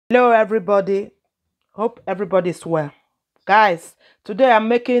Hello everybody, hope everybody's well. Guys, today I'm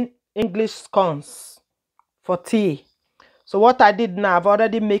making English scones for tea. So what I did now, I've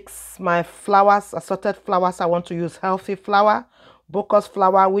already mixed my flours, assorted flours. I want to use healthy flour, bocuse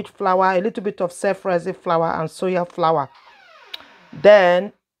flour, wheat flour, a little bit of self-raising flour and soya flour.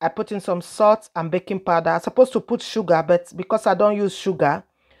 Then I put in some salt and baking powder. I'm supposed to put sugar, but because I don't use sugar,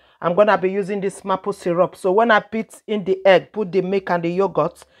 I'm gonna be using this maple syrup. So when I put in the egg, put the milk and the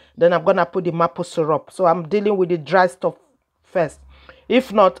yogurt, then I'm gonna put the maple syrup. So I'm dealing with the dry stuff first.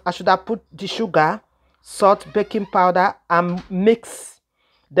 If not, I should have put the sugar, salt, baking powder, and mix.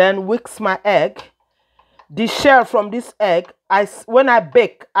 Then whisk my egg. The shell from this egg, when I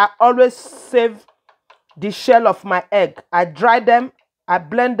bake, I always save the shell of my egg. I dry them, I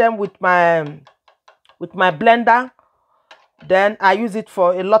blend them with my blender. Then I use it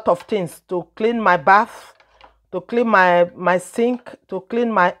for a lot of things, to clean my bath, to clean my sink, to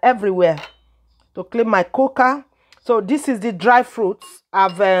clean my everywhere, to clean my cooker. So this is the dry fruits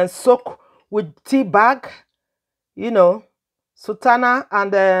I've soaked with tea bag, sultana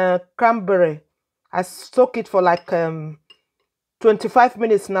and cranberry. I soak it for like 25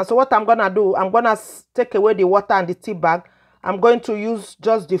 minutes now. So what I'm gonna do, I'm gonna take away the water and the tea bag. I'm going to use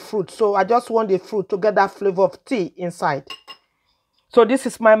just the fruit. So I just want the fruit to get that flavor of tea inside. So this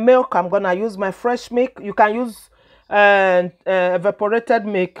is my milk. I'm gonna use my fresh milk. You can use evaporated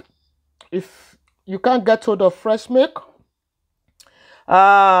milk if you can't get hold of fresh milk.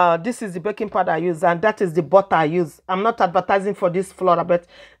 This is the baking powder I use, and that is the butter I use. I'm not advertising for this flour, but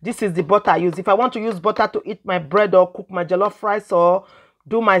this is the butter I use. If I want to use butter to eat my bread or cook my jollof rice or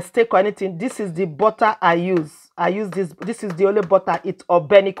do my steak or anything, this is the butter I use. I use this. This is the only butter I eat,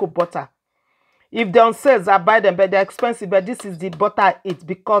 organic butter. If they're on sales, I buy them, but they're expensive. But this is the butter I eat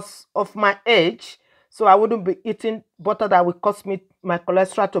because of my age. So I wouldn't be eating butter that will cause me my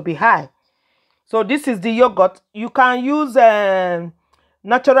cholesterol to be high. So this is the yogurt. You can use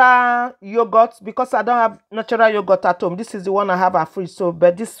natural yogurt because I don't have natural yogurt at home. This is the one I have at fridge. So,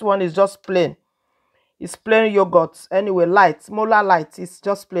 but this one is just plain. It's plain yogurt. Anyway, light, molar light. It's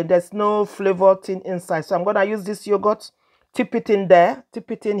just plain. There's no flavor thing inside. So I'm gonna use this yogurt. Tip it in there.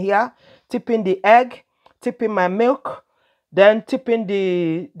 Tip it in here. Tip in the egg. Tip in my milk. Then tip in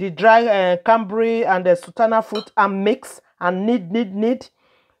the dry cranberry and the sultana fruit and mix and knead.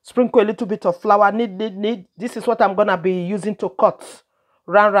 Sprinkle a little bit of flour. Knead. This is what I'm gonna be using to cut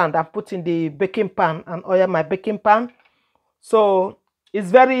round and put in the baking pan and oil my baking pan. So it's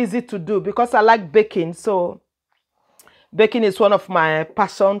very easy to do because I like baking. So baking is one of my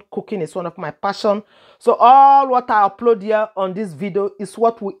passion. Cooking is one of my passion. So all what I upload here on this video is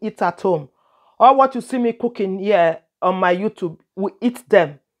what we eat at home. All what you see me cooking here on my YouTube, we eat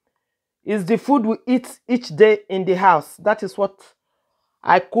them. It's the food we eat each day in the house. That is what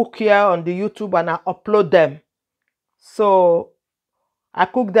I cook here on the YouTube and I upload them. So I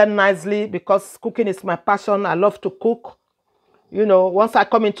cook them nicely because cooking is my passion. I love to cook. Once I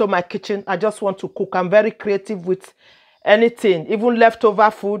come into my kitchen, I just want to cook. I'm very creative with anything, even leftover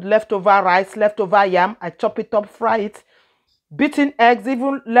food, leftover rice, leftover yam. I chop it up, fry it. Beaten eggs,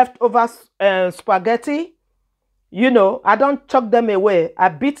 even leftover spaghetti. I don't chuck them away. I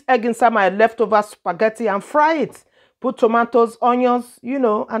beat egg inside my leftover spaghetti and fry it. Put tomatoes, onions,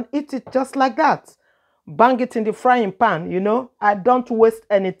 and eat it just like that. Bang it in the frying pan, I don't waste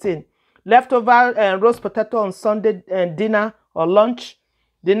anything. Leftover roast potato on Sunday dinner or lunch.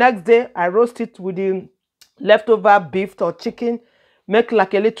 The next day, I roast it with the leftover beef or chicken. Make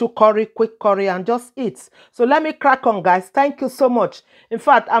like a little curry, quick curry, and just eat. So let me crack on, guys. Thank you so much. In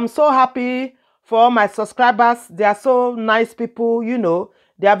fact, I'm so happy for all my subscribers. They are so nice people,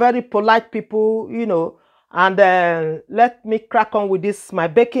 They are very polite people, And let me crack on with this, my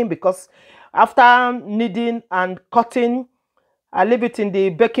baking, because after kneading and cutting, I leave it in the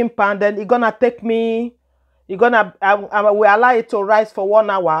baking pan. Then it's gonna take me, I will allow it to rise for 1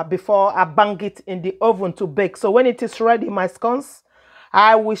 hour before I bang it in the oven to bake. So when it is ready, my scones,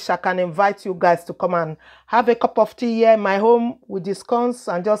 I wish I can invite you guys to come and have a cup of tea here in my home with the scones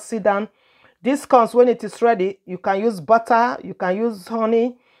and just sit down. These scones, when it is ready, you can use butter, you can use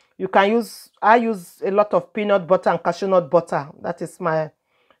honey, I use a lot of peanut butter and cashew nut butter. That is my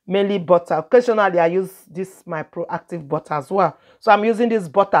mainly butter. Occasionally, I use this, my proactive butter as well. So I'm using this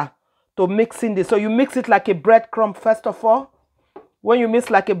butter to mix in this. So you mix it like a breadcrumb first of all. When you mix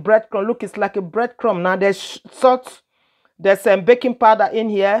like a breadcrumb, look, it's like a breadcrumb. Now there's salt, there's some baking powder in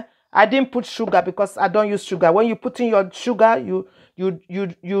here. I didn't put sugar because I don't use sugar. When you put in your sugar, you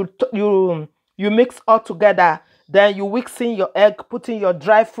mix all together. Then you mix in your egg, put in your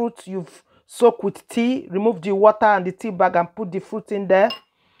dry fruit you've soaked with tea, remove the water and the tea bag and put the fruit in there.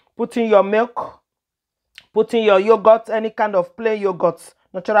 put in your milk, put in your yogurt, any kind of plain yogurt,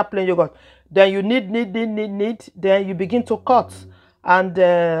 natural plain yogurt. Then you need. Then you begin to cut and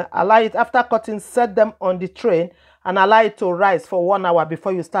allow it. After cutting, set them on the tray and allow it to rise for 1 hour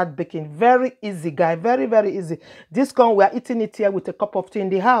before you start baking. Very easy, guy. Very, very easy. This corn, we are eating it here with a cup of tea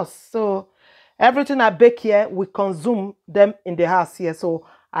in the house. So everything I bake here, we consume them in the house here. So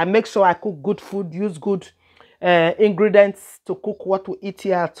I make sure I cook good food, use good ingredients to cook what we eat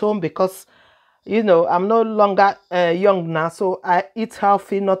here at home, because you know I'm no longer young now, so I eat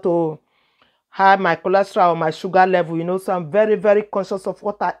healthy, not to high my cholesterol or my sugar level, you know. So I'm very, very conscious of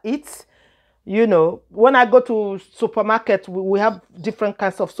what I eat. You know, when I go to supermarket, we have different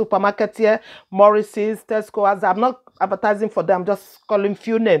kinds of supermarkets here. Morrison's, Tesco. As I'm not advertising for them, I'm just calling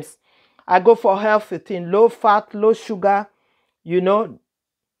few names. I go for healthy thing, low fat, low sugar, you know.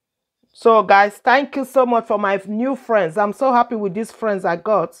 So guys, thank you so much for my new friends. I'm so happy with these friends I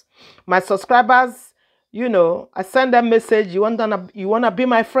got. My subscribers, you know, I send them message, you wanna be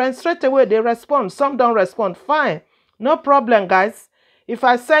my friend? Straight away they respond. Some don't respond. Fine. No problem, guys. If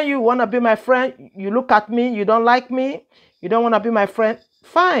I say you wanna be my friend, you look at me, you don't like me, you don't wanna be my friend,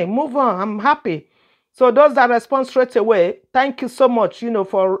 fine, move on. I'm happy. So those that respond straight away, thank you so much, you know,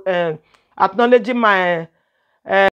 for acknowledging my